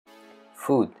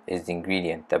Food is the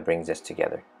ingredient that brings us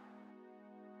together.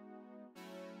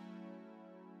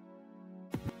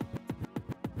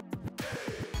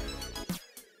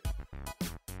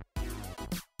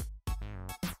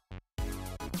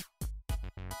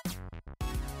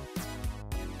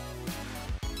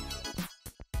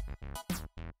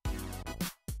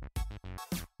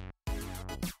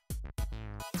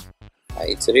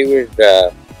 Hi, today we're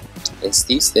in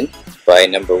Steveston by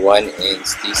number 1 in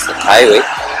Steveston Highway,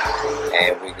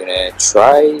 and we're gonna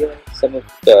try some of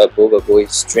the Boba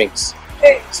Boy's drinks.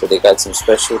 So they got some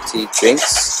specialty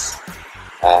drinks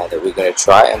that we're gonna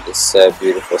try on this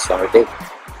beautiful summer day.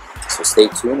 So stay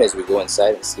tuned as we go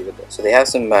inside and see what they. So they have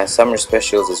some summer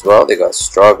specials as well. They got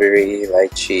strawberry,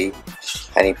 lychee,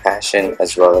 honey passion,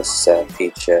 as well as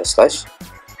peach slush.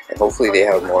 And hopefully they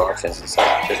have more options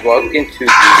inside. Just walk into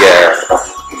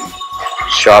the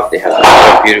shop. They have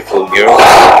a beautiful murals,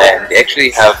 and they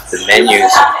actually have the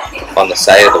menus on the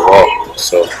side of the wall.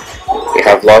 So we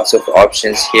have lots of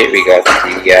options here. We got the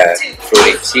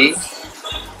fruity tea,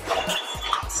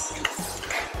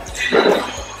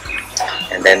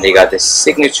 and then they got the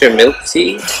signature milk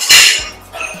tea.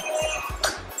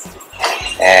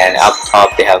 And up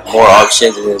top they have more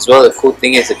options, and as well the cool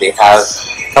thing is that they have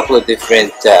a couple of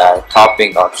different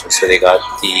topping options. So they got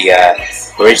the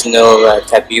original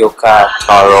tapioca,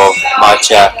 taro,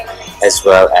 matcha, as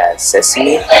well as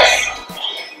sesame.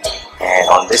 And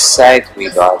on this side we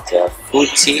got fruit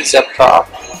teas up top.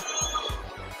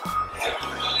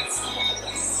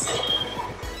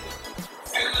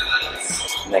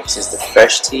 Next is the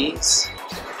fresh teas.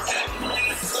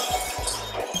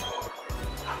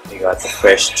 We got the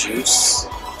fresh juice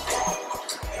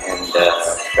and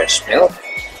fresh milk.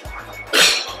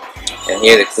 And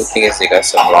here the cool thing is they got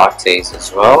some lattes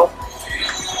as well.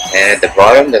 And at the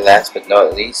bottom, the last but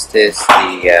not least, is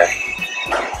the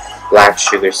black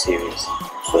sugar series.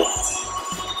 So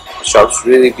the shop's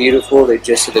really beautiful. They're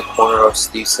just at the corner of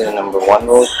Steveston and number 1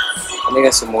 road. And they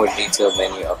got some more detailed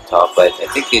menu up top, but I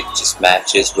think it just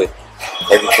matches with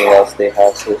everything else they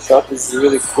have. So the shop is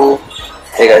really cool.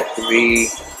 They got 3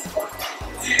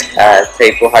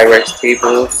 high-rise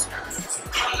tables,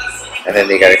 and then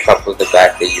they got a couple at the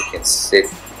back that you can sit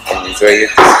and enjoy your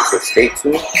drink. So stay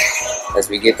tuned as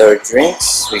we get our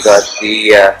drinks. We got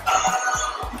the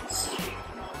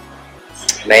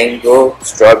mango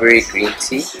strawberry green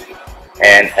tea,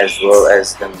 and as well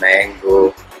as the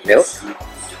mango milk,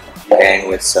 and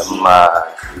with some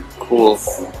cool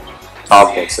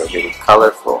toppings, so really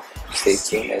colorful. Stay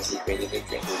tuned as we bring you the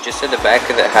drink. We're just at the back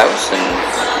of the house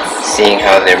and seeing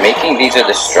how they're making. These are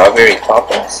the strawberry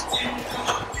toppings.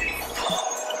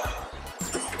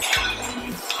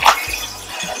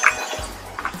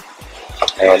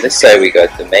 And on this side we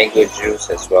got the mango juice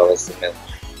as well as the milk.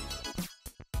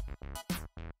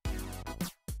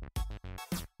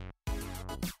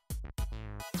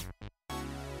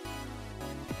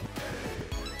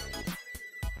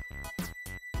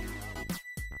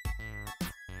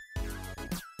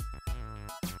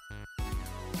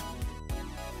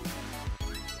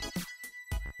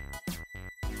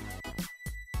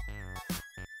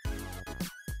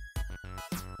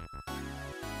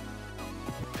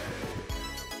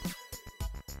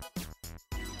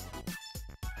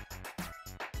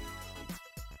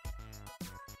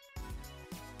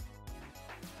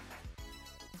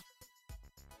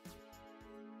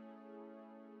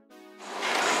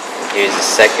 Here's the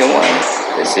second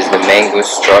one. This is the mango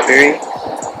strawberry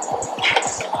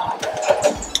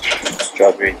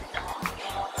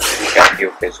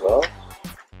tapioca as well.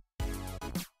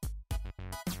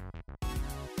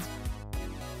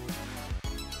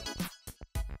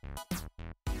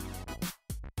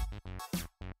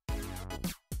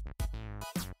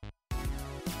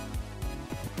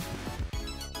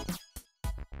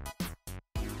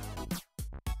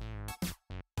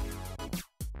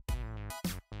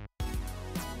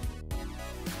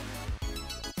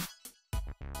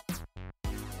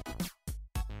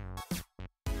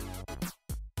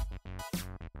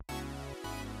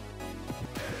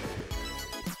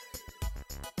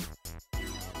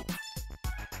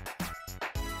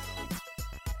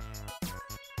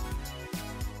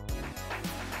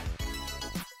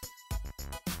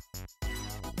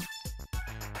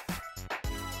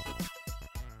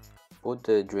 Both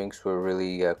the drinks were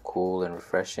really cool and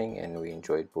refreshing, and we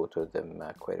enjoyed both of them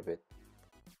quite a bit.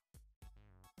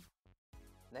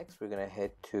 Next, we're going to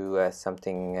head to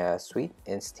something sweet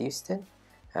in Steveston.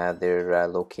 They're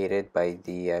located by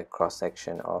the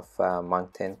cross-section of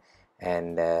Moncton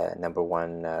and number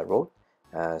 1 road.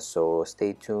 So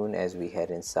stay tuned as we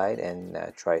head inside and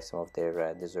try some of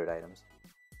their dessert items.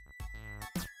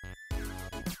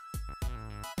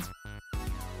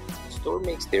 store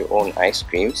makes their own ice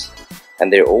creams,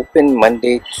 and they're open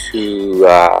Monday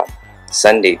to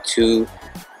Sunday, 2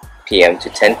 p.m. to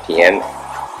 10 p.m.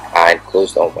 and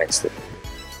closed on Wednesday.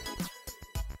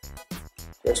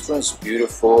 The restaurant's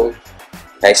beautiful,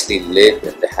 nicely lit,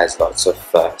 and it has lots of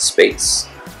space.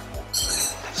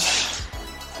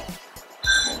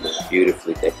 And it's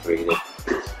beautifully decorated.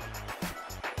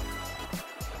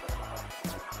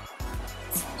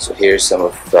 So here's some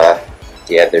of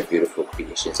the other beautiful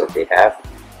creations that they have.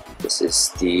 This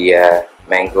is the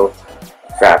mango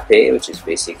frappe, which is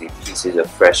basically pieces of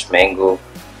fresh mango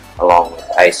along with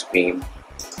ice cream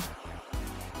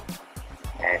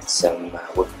and some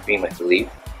whipped cream, I believe.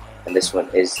 And this one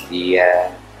is the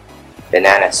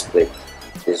banana split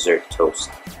dessert toast.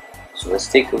 So let's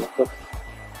take a look,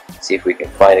 see if we can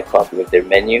find a copy of their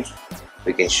menu.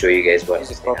 We can show you guys what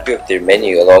is a copy of their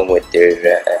menu along with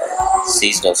their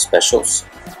seasonal specials.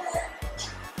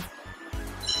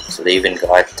 So they even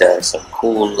got some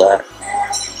cool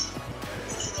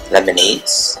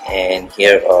lemonades, and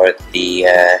here are the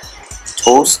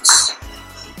toasts,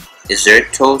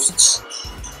 dessert toasts,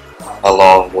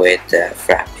 along with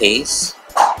frappes,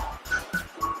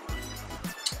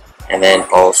 and then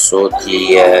also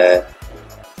the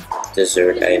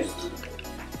dessert items.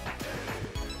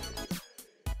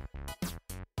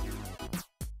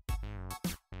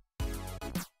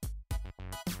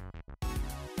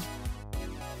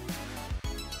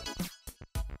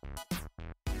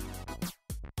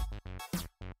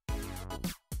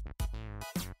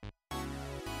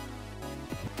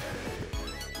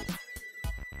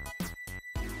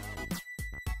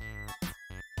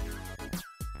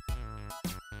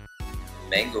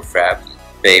 Mango frappe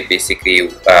basically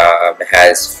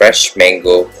has fresh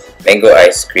mango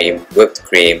ice cream, whipped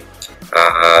cream,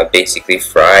 basically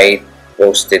fried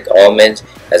roasted almonds,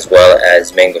 as well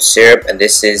as mango syrup. And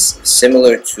this is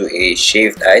similar to a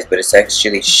shaved ice, but it's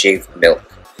actually shaved milk.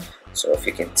 So if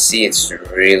you can see, it's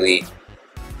really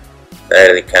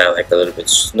kind of like a little bit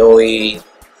snowy.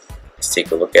 Let's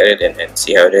take a look at it and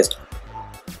see how it is.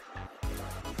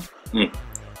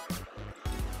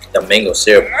 The mango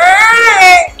syrup,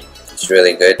 it's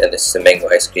really good, and this is the mango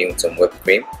ice cream with some whipped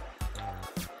cream.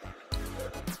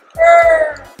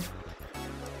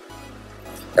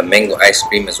 The mango ice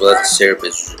cream as well as the syrup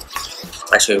is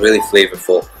actually really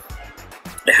flavorful.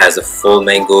 It has a full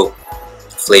mango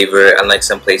flavor, unlike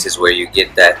some places where you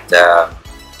get that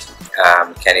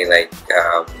kind of like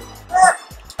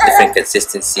different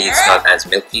consistency. It's not as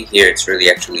milky. Here it's really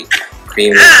actually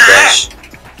creamy and fresh.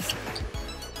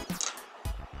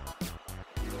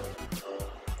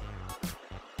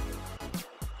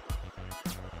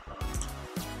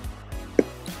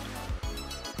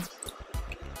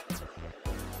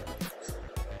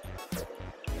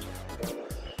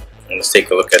 Let's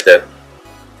take a look at the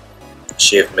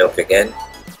shaved milk again.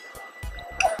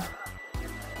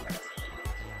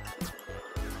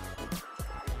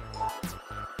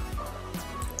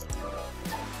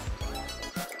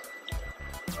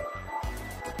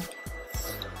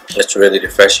 It's really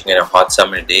refreshing in a hot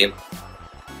summer day.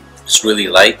 It's really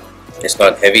light. It's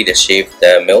not heavy, the shaved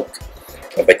milk,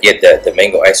 but yet the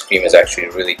mango ice cream is actually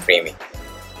really creamy.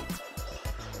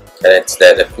 And it's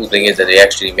the cool thing is that they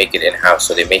actually make it in-house,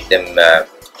 so they make them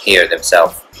here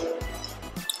themselves.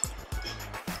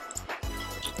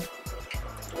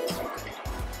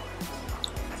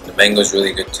 The mango is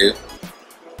really good too.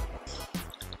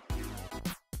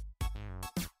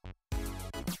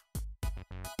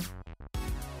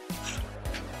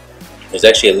 There's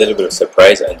actually a little bit of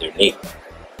surprise underneath.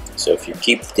 So if you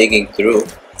keep digging through,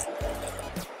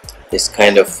 this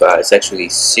kind of it's actually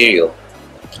cereal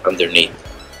underneath.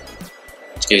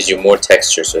 Gives you more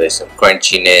texture, so there's some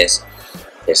crunchiness,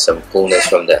 there's some coolness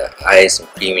from the ice, some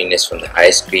creaminess from the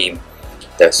ice cream,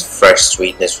 there's fresh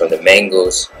sweetness from the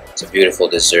mangoes. It's a beautiful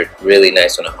dessert, really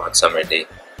nice on a hot summer day.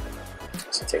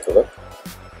 So take a look.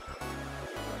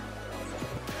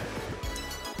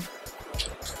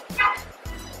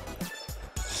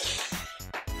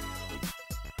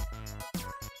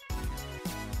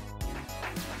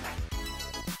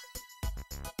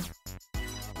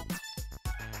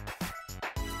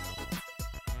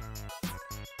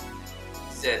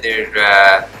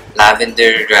 Their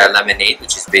lavender lemonade,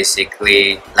 which is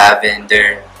basically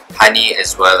lavender, honey,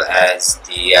 as well as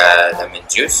the lemon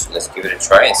juice. Let's give it a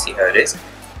try and see how it is.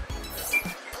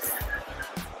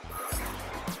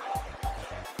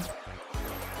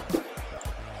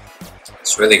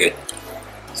 It's really good.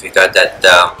 So we got that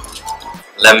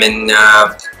lemon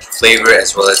flavor,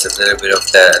 as well as a little bit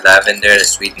of the lavender, the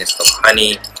sweetness from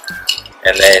honey,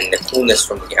 and then the coolness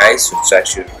from the ice, which is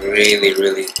actually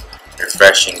really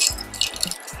refreshing.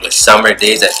 the summer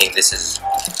days, I think this is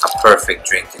a perfect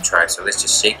drink to try. So let's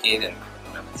just shake it and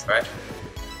try.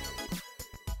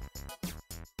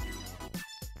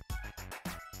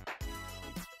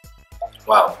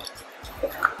 Wow,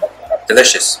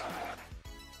 delicious.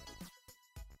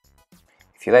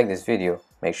 If you like this video,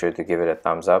 make sure to give it a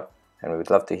thumbs up, and we would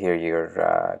love to hear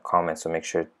your comments, so make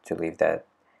sure to leave that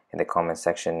in the comment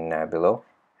section below,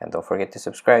 and don't forget to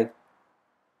subscribe.